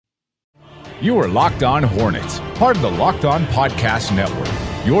You are Locked On Hornets, part of the Locked On Podcast Network.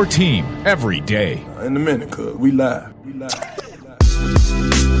 Your team every day. In a minute, cuz we live.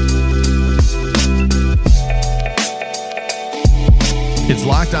 It's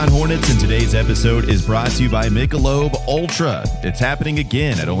Locked On Hornets, and today's episode is brought to you by Michelob Ultra. It's happening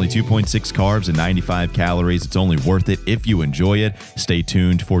again at only 2.6 carbs and 95 calories. It's only worth it if you enjoy it. Stay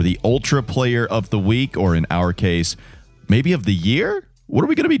tuned for the Ultra Player of the Week, or in our case, maybe of the year? What are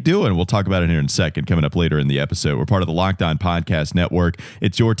we going to be doing? We'll talk about it here in a second, coming up later in the episode. We're part of the Locked On Podcast Network.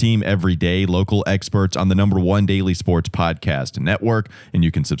 It's your team every day, local experts on the #1 daily sports podcast network. And you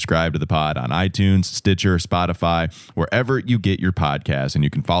can subscribe to the pod on iTunes, Stitcher, Spotify, wherever you get your podcasts. And you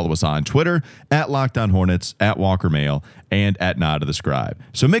can follow us on Twitter at Locked On Hornets, at Walker Mail, and at Nod of the Scribe.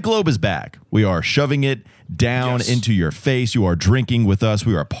 So Michelob is back. We are shoving it down into your face. You are drinking with us.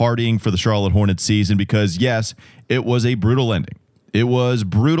 We are partying for the Charlotte Hornets season because, yes, it was a brutal ending. It was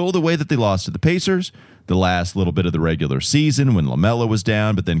brutal the way that they lost to the Pacers, the last little bit of the regular season when LaMelo was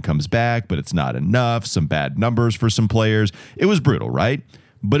down, but then comes back, but it's not enough. Some bad numbers for some players. It was brutal, right?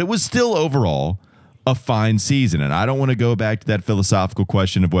 But it was still overall a fine season. And I don't want to go back to that philosophical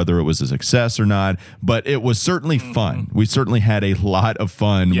question of whether it was a success or not, but it was certainly fun. We certainly had a lot of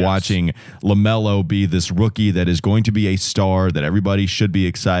fun watching LaMelo be this rookie that is going to be a star that everybody should be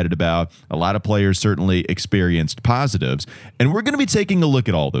excited about. A lot of players certainly experienced positives, and we're going to be taking a look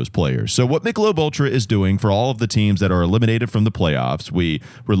at all those players. So what Michelob Ultra is doing for all of the teams that are eliminated from the playoffs, we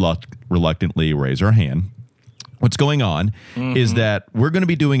reluctantly raise our hand. What's going on is that we're going to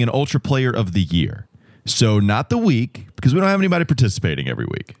be doing an Ultra Player of the Year. So not the week, because we don't have anybody participating every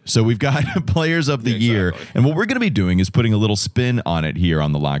week. So we've got players of the year. And what we're going to be doing is putting a little spin on it here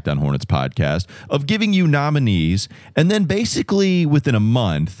on the Locked On Hornets podcast of giving you nominees. And then basically within a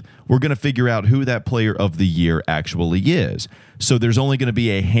month, we're going to figure out who that player of the year actually is. So there's only going to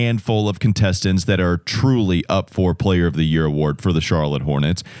be a handful of contestants that are truly up for Player of the Year award for the Charlotte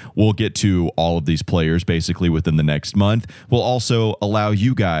Hornets. We'll get to all of these players basically within the next month. We'll also allow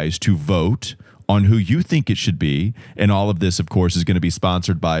you guys to vote on who you think it should be. And all of this, of course, is going to be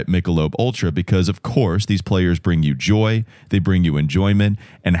sponsored by Michelob Ultra because, of course, these players bring you joy, they bring you enjoyment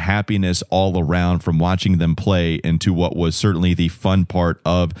and happiness all around from watching them play into what was certainly the fun part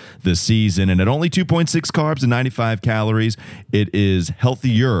of the season. And at only 2.6 carbs and 95 calories, it is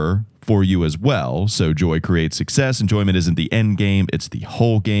healthier for you as well. So joy creates success. Enjoyment isn't the end game, it's the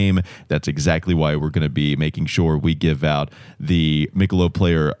whole game. That's exactly why we're going to be making sure we give out the Michelob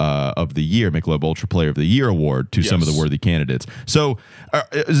Player of the Year, Michelob Ultra Player of the Year award to some of the worthy candidates. So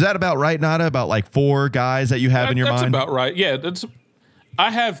is that about right, Nada? About like 4 guys that you have in your mind? That's about right. Yeah, I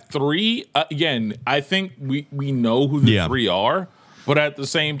have 3. Again, I think we know who the 3 are, but at the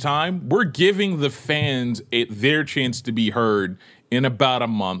same time, we're giving the fans their chance to be heard in about a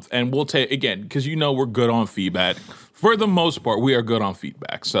month. And we'll take, again, because we're good on feedback. For the most part, we are good on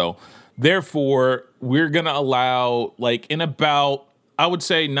feedback. So therefore, we're going to allow, like, in about, I would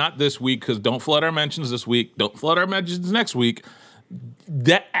say not this week, because don't flood our mentions this week. Don't flood our mentions next week.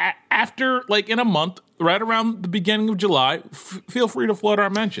 That after, like, in a month, right around the beginning of July, feel free to flood our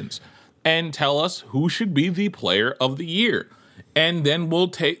mentions and tell us who should be the Player of the Year. And then we'll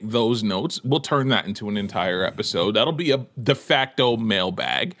take those notes. We'll turn that into an entire episode. That'll be a de facto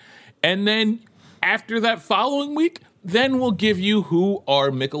mailbag. And then after that following week, then we'll give you who our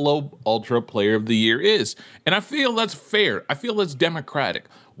Michelob Ultra Player of the Year is. And I feel that's fair. I feel that's democratic.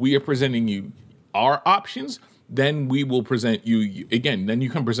 We are presenting you our options. Then we will present you, again, then you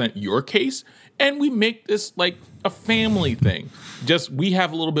can present your case. And we make this like a family thing. Just we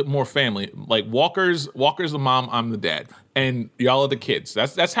have a little bit more family. Like Walker's the mom, I'm the dad. And y'all are the kids.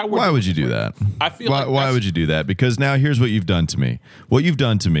 That's how we're. Why would you do that? I feel why would you do that? Because now here's what you've done to me. What you've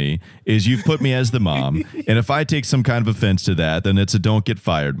done to me is you've put me as the mom, and if I take some kind of offense to that, then it's a don't get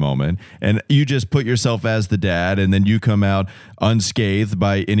fired moment. And you just put yourself as the dad, and then you come out unscathed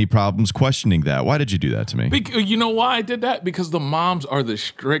by any problems questioning that. Why did you do that to me? You know why I did that? Because the moms are the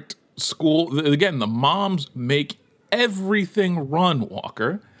strict school. Again, the moms make everything run,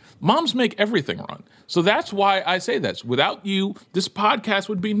 Walker. Moms make everything run. So that's why I say this. Without you, this podcast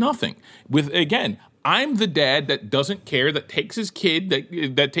would be nothing. Again, I'm the dad that doesn't care, that takes his kid,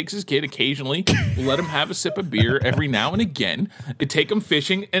 that takes his kid occasionally, will let him have a sip of beer every now and again, and take him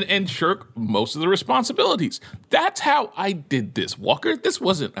fishing and shirk most of the responsibilities. That's how I did this, Walker. This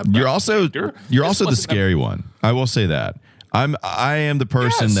wasn't about You're also the scary one. I will say that. I am the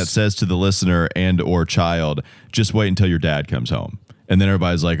person that says to the listener and or child, just wait until your dad comes home. And then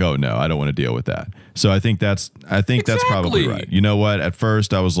everybody's like, oh no, I don't want to deal with that. So I think that's probably right. You know what? At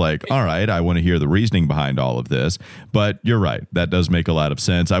first I was like, all right, I want to hear the reasoning behind all of this, but you're right. That does make a lot of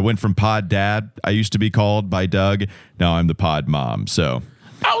sense. I went from pod dad, I used to be called by Doug. Now I'm the pod mom. So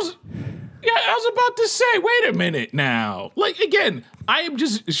I was about to say, wait a minute now. Like, again, I am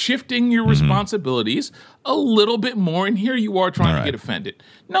just shifting your responsibilities a little bit more, and here you are trying to get offended.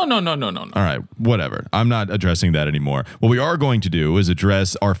 No. All right, whatever. I'm not addressing that anymore. What we are going to do is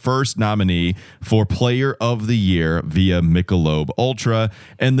address our first nominee for Player of the Year via Michelob Ultra,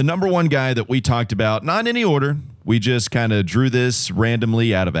 and the number one guy that we talked about, not in any order. We just kind of drew this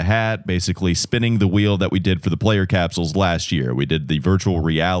randomly out of a hat, basically spinning the wheel that we did for the player capsules last year. We did the virtual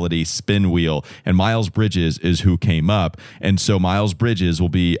reality spin wheel, and Miles Bridges is who came up. And so Miles Bridges will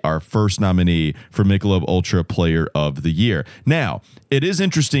be our first nominee for Michelob Ultra Player of the Year. Now, it is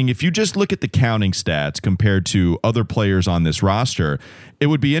interesting, if you just look at the counting stats compared to other players on this roster, it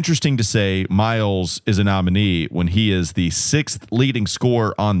would be interesting to say Miles is a nominee when he is the 6th leading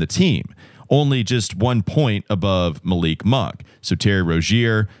scorer on the team, only just 1 point above Malik Monk. So Terry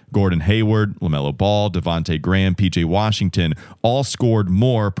Rozier, Gordon Hayward, LaMelo Ball, Devontae Graham, PJ Washington all scored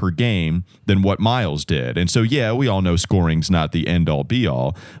more per game than what Miles did. And so, yeah, we all know scoring's not the end-all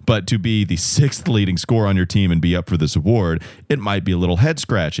be-all, but to be the 6th leading scorer on your team and be up for this award, it might be a little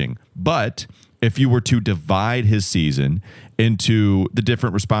head-scratching. But if you were to divide his season into the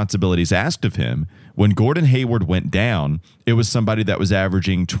different responsibilities asked of him, when Gordon Hayward went down, it was somebody that was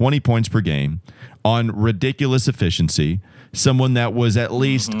averaging 20 points per game on ridiculous efficiency, someone that was at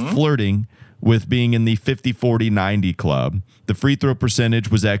least flirting with being in the 50-40-90 club. The free throw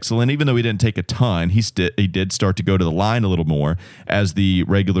percentage was excellent, even though he didn't take a ton. He did start to go to the line a little more as the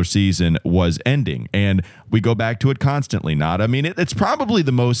regular season was ending. And we go back to it constantly, Nada. I mean, it's probably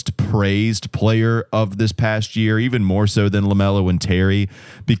the most praised player of this past year, even more so than LaMelo and Terry,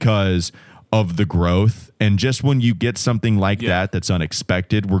 because of the growth. And just when you get something like that that's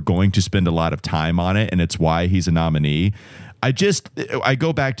unexpected, we're going to spend a lot of time on it, and it's why he's a nominee. I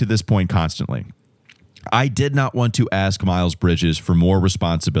go back to this point constantly. I did not want to ask Miles Bridges for more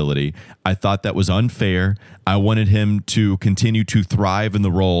responsibility. I thought that was unfair. I wanted him to continue to thrive in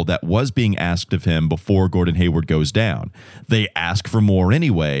the role that was being asked of him before Gordon Hayward goes down. They ask for more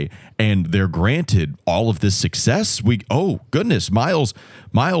anyway, and they're granted all of this success. Oh goodness, Miles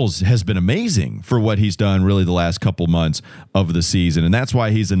has been amazing for what he's done really the last couple months of the season, and that's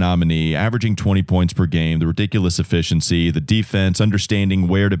why he's a nominee, averaging 20 points per game, the ridiculous efficiency, the defense, understanding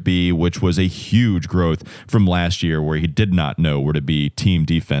where to be, which was a huge growth from last year where he did not know where to be team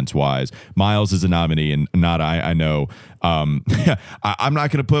defense-wise. Miles is a nominee, and not I know. I'm not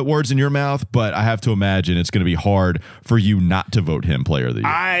going to put words in your mouth, but I have to imagine it's going to be hard for you not to vote him Player of the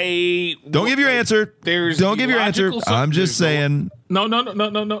Year. Don't give your answer. Don't give your answer. I'm just saying. No.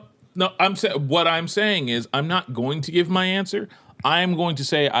 What I'm saying is I'm not going to give my answer. I am going to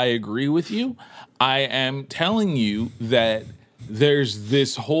say I agree with you. I am telling you that there's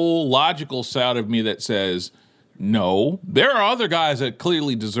this whole logical side of me that says, no, there are other guys that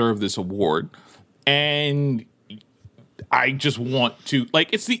clearly deserve this award. And I just want to,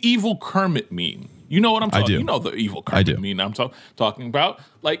 like, it's the evil Kermit meme. You know what I'm talking about? You know the evil Kermit meme I'm talking about.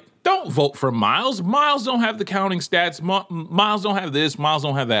 Like, don't vote for Miles. Miles don't have the counting stats. Miles don't have this. Miles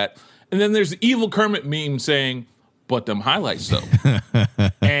don't have that. And then there's the evil Kermit meme saying, but them highlights, though.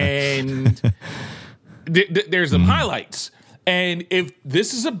 And there's them highlights. And if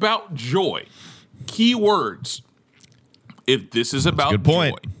this is about joy, keywords, if this is about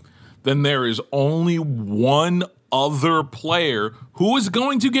joy, then there is only one other player who is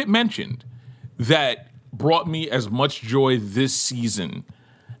going to get mentioned that brought me as much joy this season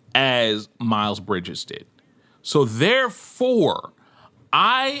as Miles Bridges did. So therefore,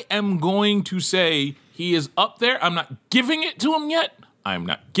 I am going to say he is up there. I'm not giving it to him yet. I'm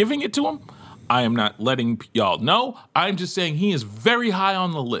not giving it to him. I am not letting y'all know. I'm just saying he is very high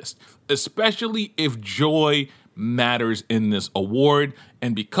on the list, especially if joy matters in this award.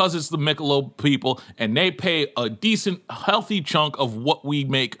 And because it's the Michelob people and they pay a decent, healthy chunk of what we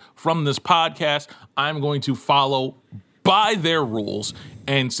make from this podcast, I'm going to follow by their rules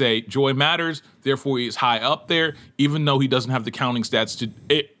and say joy matters. Therefore, he is high up there, even though he doesn't have the counting stats to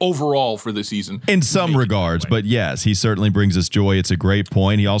overall for the season. In some regards, but yes, he certainly brings us joy. It's a great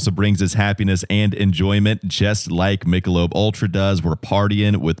point. He also brings us happiness and enjoyment, just like Michelob Ultra does. We're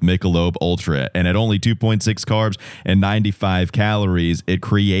partying with Michelob Ultra. And at only 2.6 carbs and 95 calories, it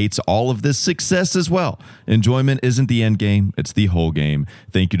creates all of this success as well. Enjoyment isn't the end game, it's the whole game.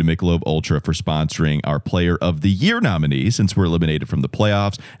 Thank you to Michelob Ultra for sponsoring our Player of the Year nominee since we're eliminated from the playoffs.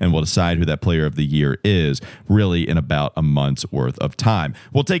 playoffs, and we'll decide who that player of the year is really in about a month's worth of time.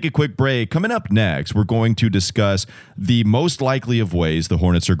 We'll take a quick break. Coming up next, we're going to discuss the most likely of ways the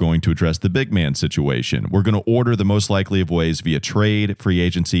Hornets are going to address the big man situation. We're going to order the most likely of ways via trade, free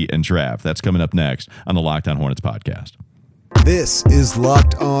agency, and draft. That's coming up next on the Locked On Hornets podcast. This is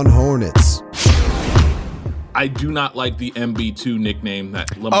Locked On Hornets. I do not like the MB2 nickname.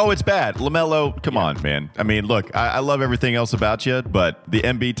 It's bad. LaMelo, come on, man. I mean, look, I love everything else about you, but the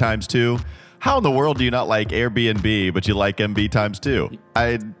MB times 2, how in the world do you not like Airbnb, but you like MB times 2?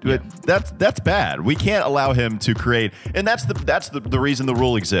 That's bad. We can't allow him to create, and that's the reason the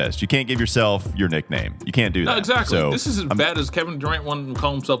rule exists. You can't give yourself your nickname. You can't do that. No, exactly. So, this is as bad as Kevin Durant wanted to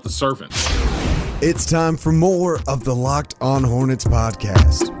call himself the Servant. It's time for more of the Locked On Hornets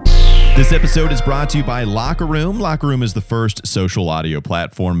podcast. This episode is brought to you by Locker Room. Locker Room is the first social audio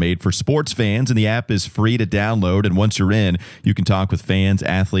platform made for sports fans, and the app is free to download. And once you're in, you can talk with fans,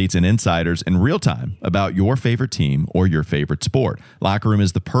 athletes, and insiders in real time about your favorite team or your favorite sport. Locker Room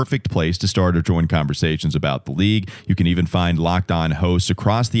is the perfect place to start or join conversations about the league. You can even find Locked On hosts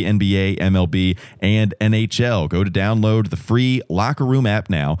across the NBA, MLB, and NHL. Go to download the free Locker Room app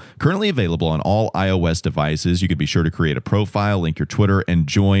now. Currently available on all iOS devices. You can be sure to create a profile, link your Twitter, and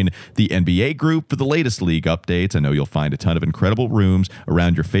join the NBA group for the latest league updates. I know you'll find a ton of incredible rooms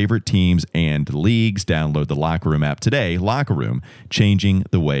around your favorite teams and leagues. Download the Locker Room app today. Locker Room, changing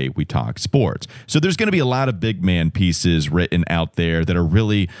the way we talk sports. So there's going to be a lot of big man pieces written out there that are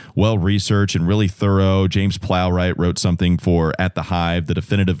really well researched and really thorough. James Plowright wrote something for At the Hive, the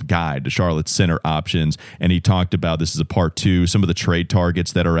definitive guide to Charlotte's center options, and he talked about, this is a part 2, some of the trade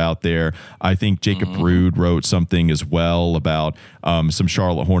targets that are out there. I think Jacob Rude wrote something as well about some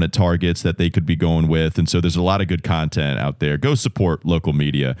Charlotte Hornet targets that they could be going with. And so there's a lot of good content out there. Go support local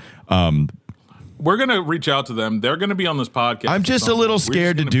media. We're going to reach out to them. They're going to be on this podcast. I'm just a little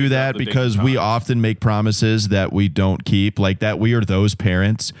scared to do that because we often make promises that we don't keep, like that. We are those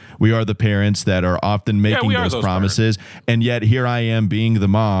parents. We are the parents that are often making those promises. Parents. And yet here I am being the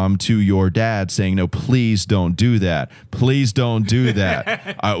mom to your dad saying, no, please don't do that. Please don't do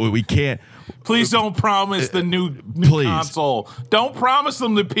that. We can't. Please don't promise the new console. Don't promise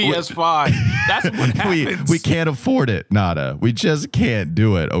them the PS5. That's what happens. We can't afford it, Nada. We just can't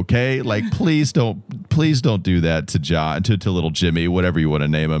do it, okay? Like, please don't do that to John, to little Jimmy, whatever you want to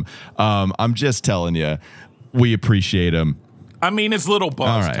name him. I'm just telling you, we appreciate him. I mean, it's little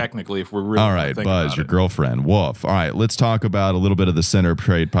Buzz, technically, if we're really all right, Buzz, your girlfriend. Woof. All right, let's talk about a little bit of the center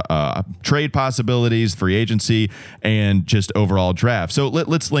trade possibilities, free agency, and just overall draft. So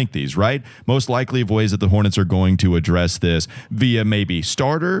let's link these, right? Most likely of ways that the Hornets are going to address this via maybe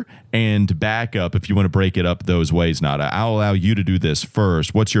starter and backup, if you want to break it up those ways, Nada. I'll allow you to do this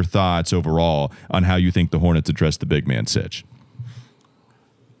first. What's your thoughts overall on how you think the Hornets address the big man sitch?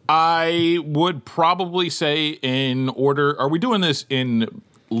 I would probably say in order. Are we doing this in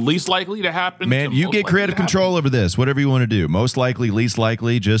least likely to happen? Man, you get creative control over this. Whatever you want to do. Most likely, least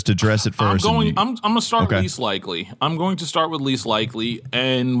likely. Just address it first. I'm going to start with least likely. I'm going to start with least likely,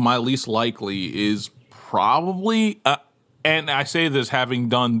 and my least likely is probably. And I say this having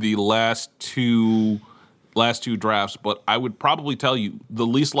done the last two drafts, but I would probably tell you the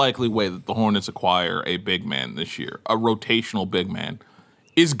least likely way that the Hornets acquire a big man this year, a rotational big man,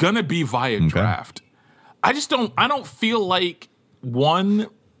 is going to be via draft. I don't feel like,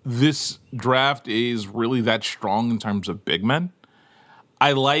 this draft is really that strong in terms of big men.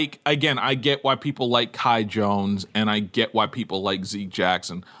 I get why people like Kai Jones, and I get why people like Zeke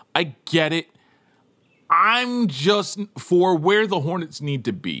Jackson. I get it. I'm just, for where the Hornets need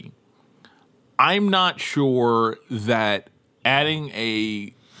to be, I'm not sure that adding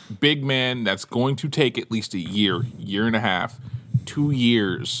a big man that's going to take at least a year and a half, 2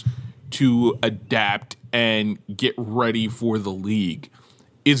 years to adapt and get ready for the league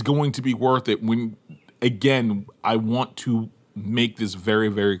is going to be worth it. When, again, I want to make this very,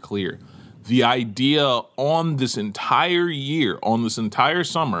 very clear. The idea on this entire year, on this entire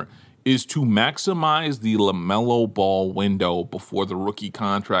summer, is to maximize the LaMelo Ball window before the rookie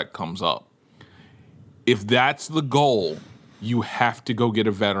contract comes up. If that's the goal, you have to go get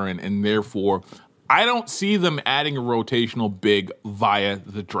a veteran, and therefore I don't see them adding a rotational big via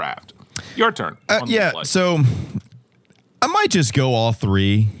the draft. Your turn. So I might just go all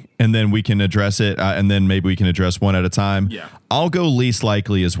three, and then we can address it, and then maybe we can address one at a time. Yeah. I'll go least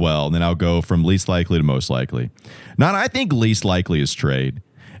likely as well, and then I'll go from least likely to most likely. Now, I think least likely is trade.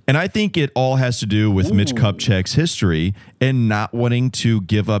 And I think it all has to do with Mitch Kupchak's history and not wanting to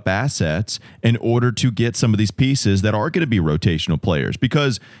give up assets in order to get some of these pieces that are going to be rotational players,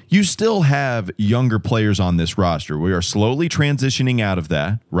 because you still have younger players on this roster. We are slowly transitioning out of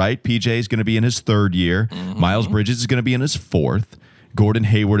that, right? PJ is going to be in his 3rd year. Miles Bridges is going to be in his 4th. Gordon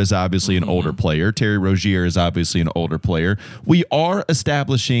Hayward is obviously an older player. Terry Rozier is obviously an older player. We are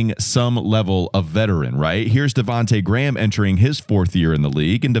establishing some level of veteran, right? Here's Devontae Graham entering his 4th year in the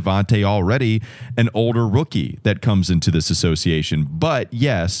league, and Devontae already an older rookie that comes into this association. But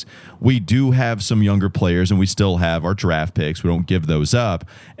yes, we do have some younger players, and we still have our draft picks. We don't give those up.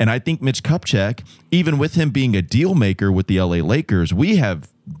 And I think Mitch Kupchak, even with him being a deal maker with the LA Lakers, we have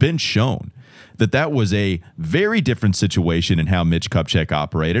been shown that was a very different situation in how Mitch Kupchak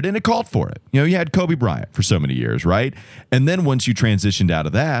operated, and it called for it. You had Kobe Bryant for so many years, right? And then once you transitioned out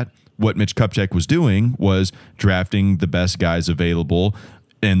of that, what Mitch Kupchak was doing was drafting the best guys available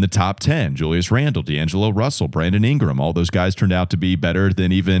in the top 10. Julius Randle, D'Angelo Russell, Brandon Ingram, all those guys turned out to be better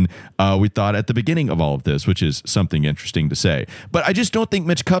than even we thought at the beginning of all of this, which is something interesting to say. But I just don't think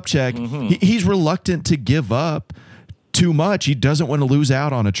Mitch Kupchak, he's reluctant to give up too much. He doesn't want to lose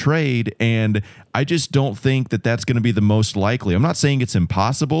out on a trade, and I just don't think that that's going to be the most likely. I'm not saying it's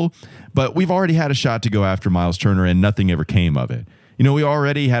impossible, but we've already had a shot to go after Miles Turner, and nothing ever came of it. We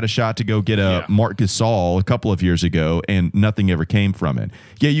already had a shot to go get a Marc Gasol a couple of years ago, and nothing ever came from it.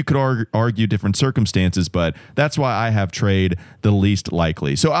 Yeah, you could argue different circumstances, but that's why I have trade the least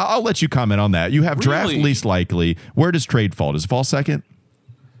likely. So I'll let you comment on that. You have draft least likely. Where does trade fall? Does it fall second?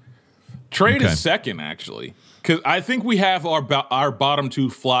 Trade is second, actually. Because I think we have our bottom two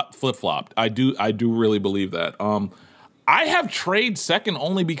flip-flopped. I do really believe that. I have trade second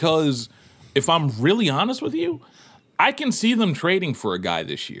only because, if I'm really honest with you, I can see them trading for a guy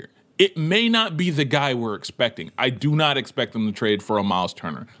this year. It may not be the guy we're expecting. I do not expect them to trade for a Miles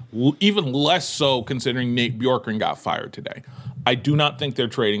Turner. Even less so considering Nate Bjorkgren got fired today. I do not think they're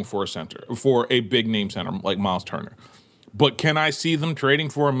trading for a big-name center like Miles Turner. But can I see them trading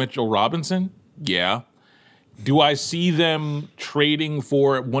for a Mitchell Robinson? Yeah. Do I see them trading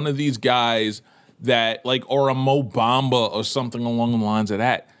for one of these guys or a Mo Bamba or something along the lines of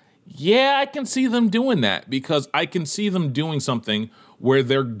that? Yeah, I can see them doing that, because I can see them doing something where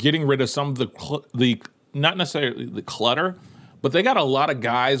they're getting rid of some of the not necessarily the clutter, but they got a lot of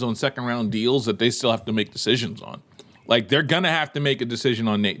guys on second round deals that they still have to make decisions on. Like, they're going to have to make a decision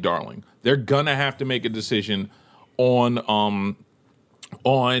on Nate Darling. They're going to have to make a decision on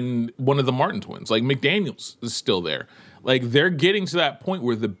one of the Martin twins. Like, McDaniels is still there. Like, they're getting to that point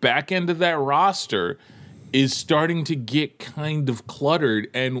where the back end of that roster is starting to get kind of cluttered,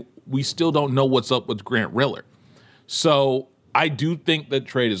 and we still don't know what's up with Grant Riller. So I do think that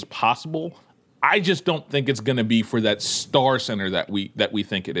trade is possible. I just don't think it's going to be for that star center that we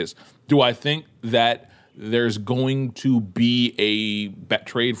think it is. Do I think that there's going to be a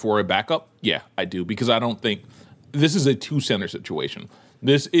trade for a backup? Yeah, I do, because I don't think this is a two-center situation.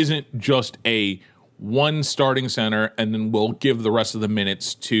 This isn't just a one starting center and then we'll give the rest of the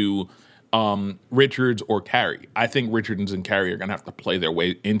minutes to Richards or Carey. I think Richards and Carey are going to have to play their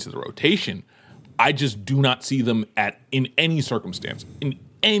way into the rotation. I just do not see them in any circumstance,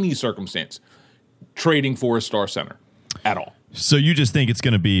 trading for a star center at all. So you just think it's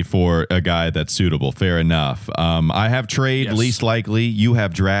going to be for a guy that's suitable. Fair enough. I have trade least likely. You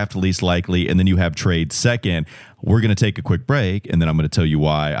have draft least likely. And then you have trade second. We're going to take a quick break, and then I'm going to tell you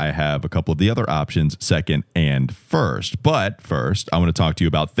why I have a couple of the other options, second and first. But first, I want to talk to you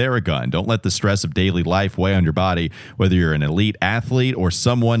about Theragun. Don't let the stress of daily life weigh on your body. Whether you're an elite athlete or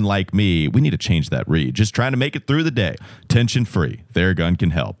someone like me, we need to change that read. Just trying to make it through the day. Tension-free. Theragun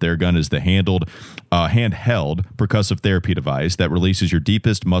can help. Theragun is the handheld percussive therapy device that releases your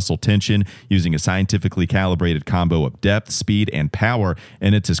deepest muscle tension using a scientifically calibrated combo of depth, speed, and power,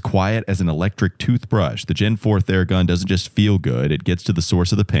 and it's as quiet as an electric toothbrush. The Gen 4 Theragun doesn't just feel good, it gets to the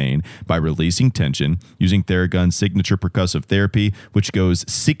source of the pain by releasing tension using Theragun's signature percussive therapy, which goes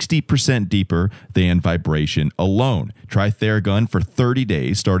 60% deeper than vibration alone. Try Theragun for 30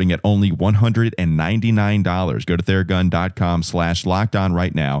 days starting at only $199. Go to Theragun.com/lockedon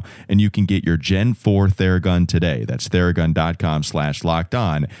right now and you can get your Gen 4 Theragun today. That's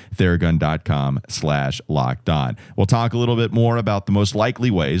Theragun.com/lockedon, Theragun.com/lockedon. We'll talk a little bit more about the most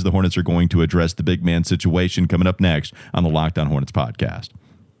likely ways the Hornets are going to address the big man situation coming up next on the Locked On Hornets podcast.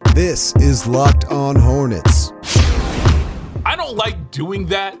 This is Locked On Hornets. I don't like doing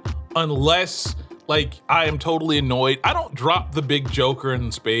that unless, I am totally annoyed. I don't drop the big joker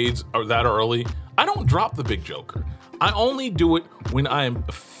and spades or that early I don't drop the big joker. I only do it when I am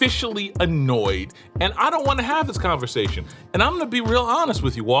officially annoyed, and I don't want to have this conversation. And I'm going to be real honest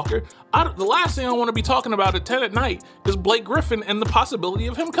with you, Walker. The last thing I want to be talking about at 10 at night is Blake Griffin and the possibility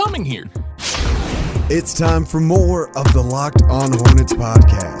of him coming here. It's time for more of the Locked On Hornets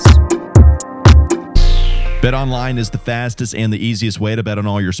podcast. BetOnline is the fastest and the easiest way to bet on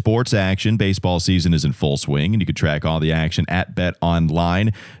all your sports action. Baseball season is in full swing, and you can track all the action at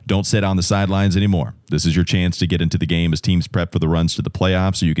BetOnline. Don't sit on the sidelines anymore. This is your chance to get into the game as teams prep for the runs to the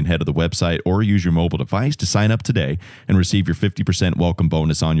playoffs, so you can head to the website or use your mobile device to sign up today and receive your 50% welcome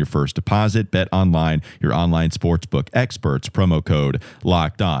bonus on your first deposit. BetOnline, your online sportsbook experts, promo code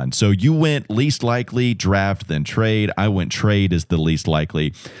Locked On. So you went least likely, draft, then trade. I went trade as the least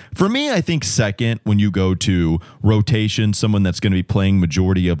likely. For me, I think second, when you go to rotation, someone that's going to be playing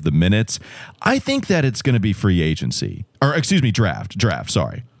majority of the minutes, I think that it's going to be free agency. Or excuse me, draft,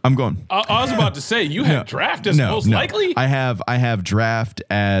 sorry. I'm going. I was about to say you had draft as most likely. I have draft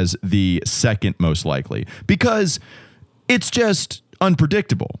as the second most likely because it's just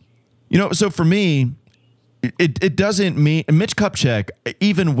unpredictable. So for me, it doesn't mean Mitch Kupchak,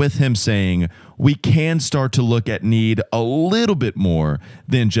 even with him saying we can start to look at need a little bit more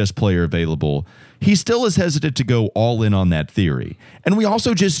than just player available, he still is hesitant to go all in on that theory. And we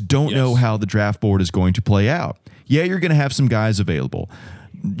also just don't know how the draft board is going to play out. Yeah, you're going to have some guys available.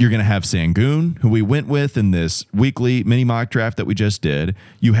 You're going to have Sengun, who we went with in this weekly mini mock draft that we just did.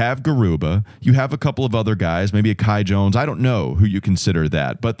 You have Garuba. You have a couple of other guys, maybe a Kai Jones. I don't know who you consider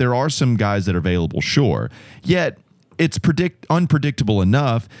that, but there are some guys that are available, sure. Yet, it's unpredictable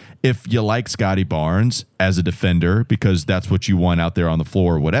enough if you like Scotty Barnes as a defender because that's what you want out there on the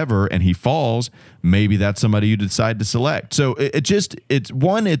floor or whatever, and he falls, maybe that's somebody you decide to select. So it's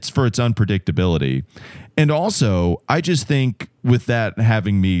for its unpredictability. And also, I just think with that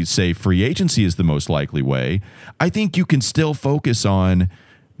having me say free agency is the most likely way, I think you can still focus on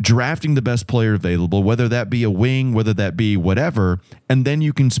drafting the best player available, whether that be a wing, whether that be whatever, and then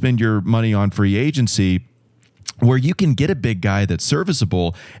you can spend your money on free agency where you can get a big guy that's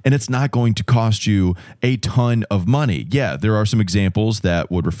serviceable and it's not going to cost you a ton of money. Yeah, there are some examples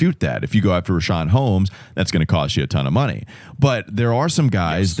that would refute that. If you go after Richaun Holmes, that's going to cost you a ton of money. But there are some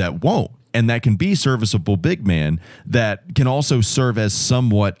guys that won't. And that can be serviceable big man that can also serve as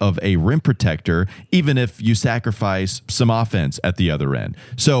somewhat of a rim protector, even if you sacrifice some offense at the other end.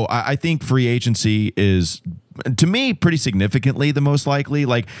 So I think free agency is, to me, pretty significantly the most likely.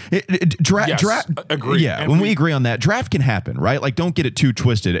 Like draft, agree. Yeah, when we agree on that, draft can happen, right? Like, don't get it too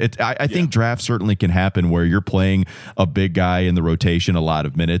twisted. I think draft certainly can happen where you're playing a big guy in the rotation a lot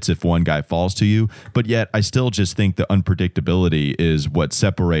of minutes if one guy falls to you. But yet, I still just think the unpredictability is what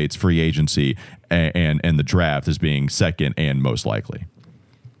separates free agency and the draft as being second and most likely.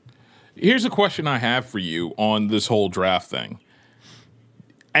 Here's a question I have for you on this whole draft thing.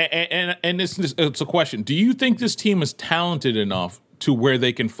 And it's a question. Do you think this team is talented enough to where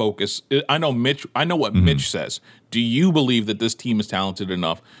they can focus? I know what Mitch says. Do you believe that this team is talented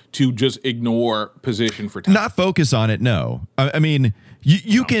enough to just ignore position for talent? Not focus on it, no. I mean,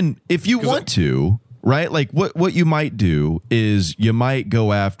 you can, if you want to, right? Like what you might do is you might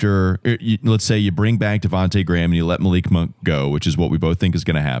go after, let's say you bring back Devontae Graham and you let Malik Monk go, which is what we both think is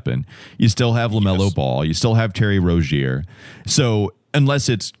going to happen. You still have LaMelo Ball. You still have Terry Rozier. So unless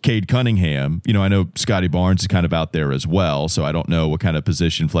it's Cade Cunningham, I know Scotty Barnes is kind of out there as well, so I don't know what kind of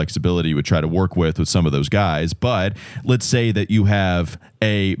position flexibility you would try to work with some of those guys. But let's say that you have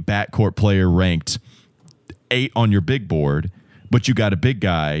a backcourt player ranked 8 on your big board, but you got a big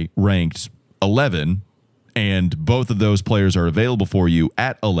guy ranked 11, and both of those players are available for you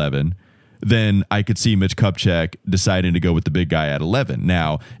at 11, then I could see Mitch Kupchak deciding to go with the big guy at 11.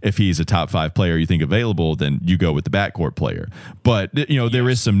 Now, if he's a top 5 player you think available, then you go with the backcourt player. But, there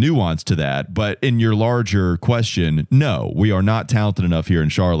is some nuance to that. But in your larger question, no, we are not talented enough here in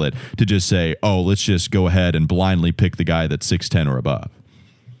Charlotte to just say, oh, let's just go ahead and blindly pick the guy that's 6'10 or above.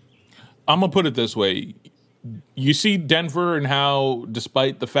 I'm going to put it this way. You see Denver and how,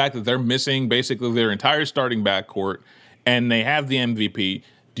 despite the fact that they're missing basically their entire starting backcourt and they have the MVP,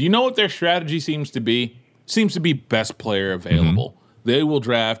 do you know what their strategy seems to be? Seems to be best player available. Mm-hmm. They will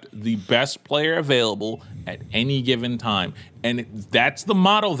draft the best player available at any given time. And that's the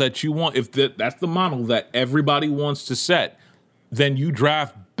model that you want. If that's the model that everybody wants to set, then you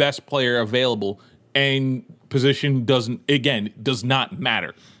draft best player available, and position does not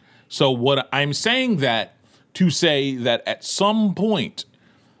matter. So what I'm saying that to say that at some point,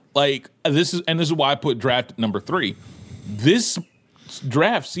 like this is why I put draft number 3. This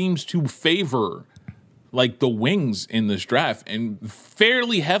draft seems to favor like the wings in this draft, and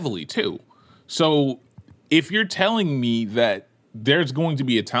fairly heavily too. So if you're telling me that there's going to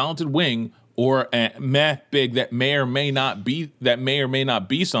be a talented wing or a meh big that may or may not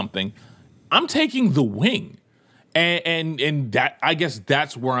be something, I'm taking the wing. And that, I guess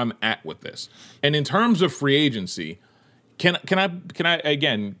that's where I'm at with this. And in terms of free agency, can I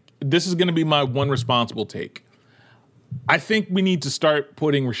again, this is going to be my one responsible take. I think we need to start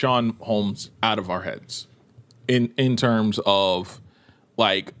putting Richaun Holmes out of our heads in terms of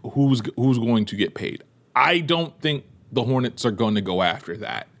like who's going to get paid. I don't think the Hornets are going to go after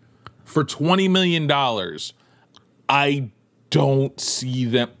that. For $20 million, I don't see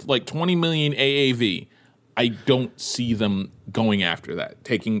them, like $20 million AAV. I don't see them going after that.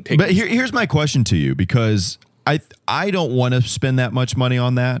 Taking. But here's my question to you, because I don't want to spend that much money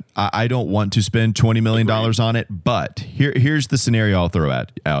on that. I don't want to spend $20 million on it. But here's the scenario I'll throw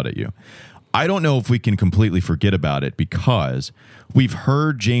out at you. I don't know if we can completely forget about it, because we've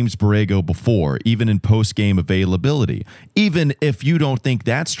heard James Borrego before, even in post-game availability. Even if you don't think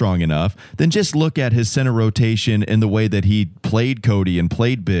that's strong enough, then just look at his center rotation and the way that he played Cody and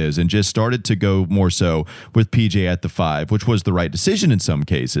played Biz and just started to go more so with PJ at the 5, which was the right decision in some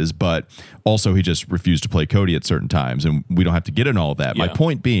cases, but also he just refused to play Cody at certain times, and we don't have to get in all that. Yeah. My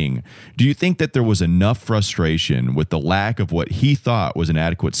point being, do you think that there was enough frustration with the lack of what he thought was an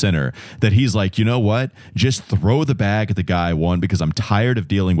adequate center that he's like, you know what, just throw the bag at the guy, one, because I'm tired of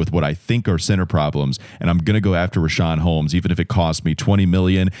dealing with what I think are center problems, and I'm going to go after Richaun Holmes, even if it costs me $20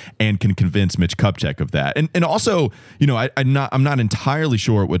 million, and can convince Mitch Kupchak of that. And also, you know, I'm not entirely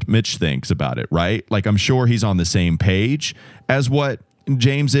sure what Mitch thinks about it, right? Like, I'm sure he's on the same page as what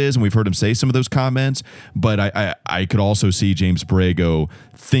James is, and we've heard him say some of those comments, but I could also see James Borrego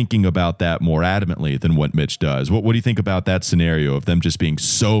thinking about that more adamantly than what Mitch does. What do you think about that scenario of them just being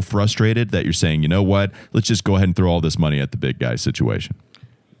so frustrated that you're saying, you know what, let's just go ahead and throw all this money at the big guy situation?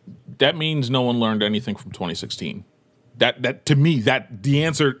 That means no one learned anything from 2016. That to me, that the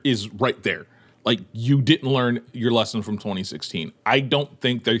answer is right there. Like, you didn't learn your lesson from 2016. I don't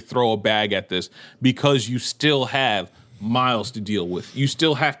think they throw a bag at this because you still have Miles to deal with. You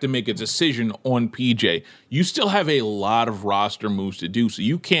still have to make a decision on PJ. You still have a lot of roster moves to do, so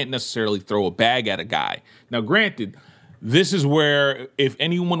you can't necessarily throw a bag at a guy. Now, granted, this is where if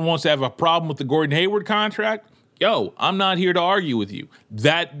anyone wants to have a problem with the Gordon Hayward contract, I'm not here to argue with you.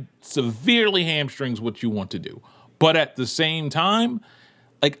 That severely hamstrings what you want to do. But at the same time,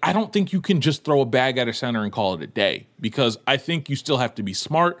 like, I don't think you can just throw a bag at a center and call it a day, because I think you still have to be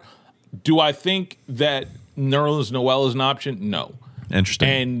smart. Do I think that Nerlens Noel is an option? No. Interesting.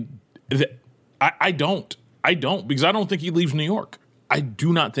 And I don't, because I don't think he leaves New York. I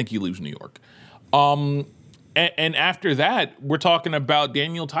do not think he leaves New York. And after that, we're talking about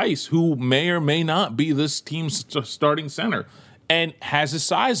Daniel Tice, who may or may not be this team's starting center and has a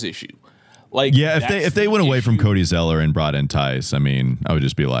size issue. Like, yeah, if they went away from Cody Zeller and brought in Tice, I mean, I would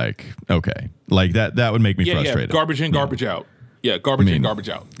just be like, okay, like that would make me frustrated. Yeah, garbage in, garbage out. Yeah, garbage in, garbage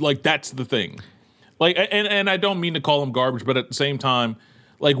out. Like, that's the thing. Like, and I don't mean to call him garbage, but at the same time,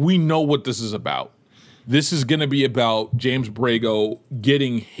 like, we know what this is about. This is going to be about James Borrego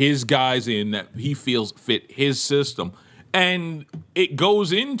getting his guys in that he feels fit his system. And it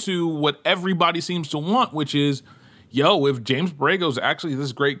goes into what everybody seems to want, which is, if James Borrego's actually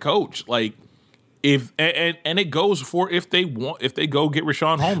this great coach, like, if and it goes for if they go get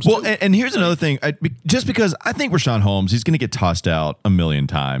Richaun Holmes. Well, and here's another thing. Just because I think Richaun Holmes, he's going to get tossed out a million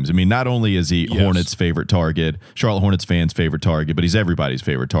times. I mean, not only is he Hornets' favorite target, Charlotte Hornets fans' favorite target, but he's everybody's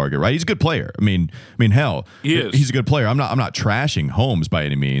favorite target, right? He's a good player. I mean, hell, he's a good player. I'm not trashing Holmes by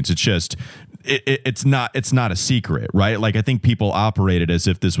any means. It's just it's not a secret, right? Like, I think people operated as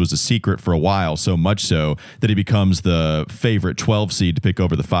if this was a secret for a while, so much so that he becomes the favorite 12 seed to pick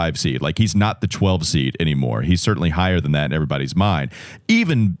over the 5 seed. Like, he's not the 12 seed anymore. He's certainly higher than that in everybody's mind.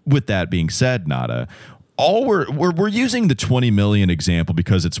 Even with that being said, Nada, we're using the 20 million example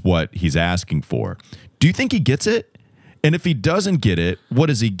because it's what he's asking for. Do you think he gets it? And if he doesn't get it, what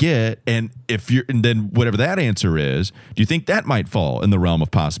does he get? And then whatever that answer is, do you think that might fall in the realm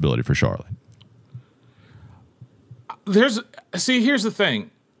of possibility for Charlotte? Here's the thing.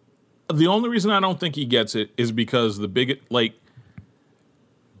 The only reason I don't think he gets it is because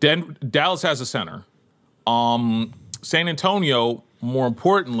Dallas has a center. San Antonio, more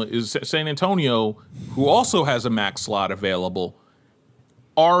importantly, is San Antonio, who also has a max slot available,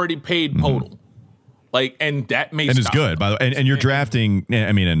 already paid Podol. Like, and that makes, and is good, by the way. And you're drafting,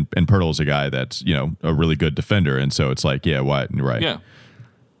 I mean, and Pirtle's a guy that's, a really good defender. And so it's like, right. Yeah.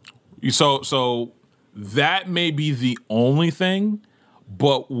 So that may be the only thing,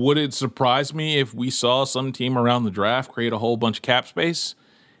 but would it surprise me if we saw some team around the draft create a whole bunch of cap space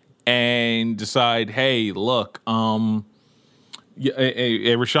and decide, hey, look, hey,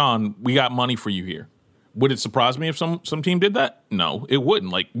 Rashawn, we got money for you here. Would it surprise me if some team did that? No, it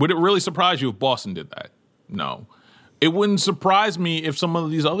wouldn't. Like, would it really surprise you if Boston did that? No. It wouldn't surprise me if some of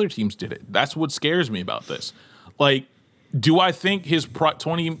these other teams did it. That's what scares me about this. Like, do I think his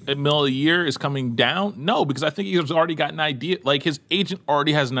 $20 million a year is coming down? No, because I think he's already got an idea. Like, his agent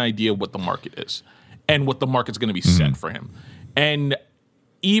already has an idea what the market is and what the market's going to be set for him. And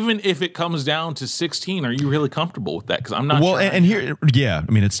even if it comes down to 16, are you really comfortable with that? Because I'm not sure. Well, and here, yeah,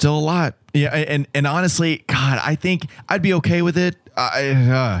 I mean, it's still a lot. Yeah, and honestly, God, I think I'd be okay with it.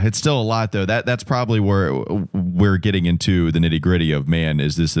 It's still a lot, though. That's probably where we're getting into the nitty gritty of, man,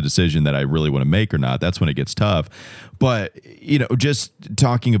 is this a decision that I really want to make or not? That's when it gets tough. But, just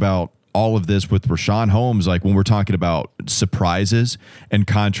talking about all of this with Rashawn Holmes, like when we're talking about surprises and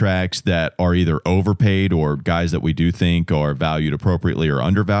contracts that are either overpaid or guys that we do think are valued appropriately or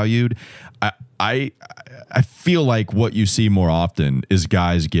undervalued, I feel like what you see more often is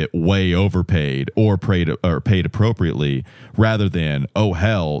guys get way overpaid or paid appropriately rather than, oh,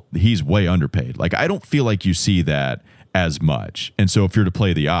 hell, he's way underpaid. Like, I don't feel like you see that as much. And so if you're to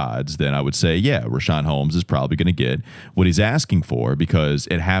play the odds, then I would say, yeah, Rashawn Holmes is probably going to get what he's asking for because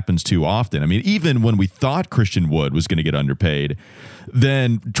it happens too often. I mean, even when we thought Christian Wood was going to get underpaid,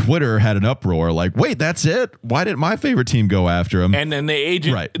 then Twitter had an uproar like, wait, that's it? Why didn't my favorite team go after him? And then the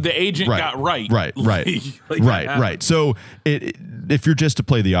agent got right. Right. So if you're just to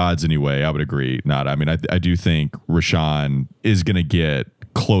play the odds anyway, I would agree. Not. I mean, I do think Rashawn is going to get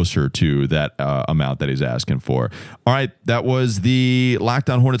closer to that amount that he's asking for. All right, that was the Locked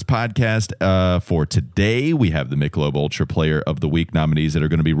On Hornets podcast for today. We have the Michelob Ultra Player of the Week nominees that are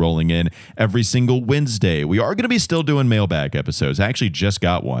going to be rolling in every single Wednesday. We are going to be still doing mailbag episodes. I actually just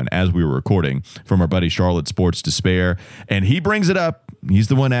got one as we were recording from our buddy Charlotte Sports Despair, and he brings it up. He's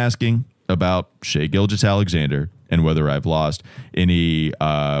the one asking about Shai Gilgeous-Alexander and whether I've lost any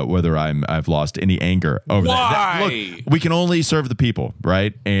I've lost any anger over that. Look, we can only serve the people,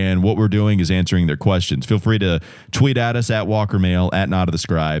 right? And what we're doing is answering their questions. Feel free to tweet at us at Walker Mail, at Not of the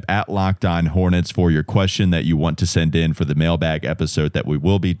Scribe, at Locked On Hornets for your question that you want to send in for the mailbag episode that we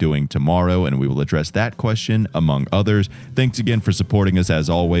will be doing tomorrow, and we will address that question among others. Thanks again for supporting us. As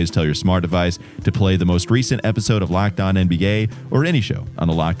always, tell your smart device to play the most recent episode of Locked On NBA or any show on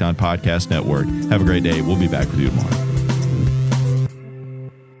the Locked On Podcast Network. Have a great day. We'll be back with you tomorrow.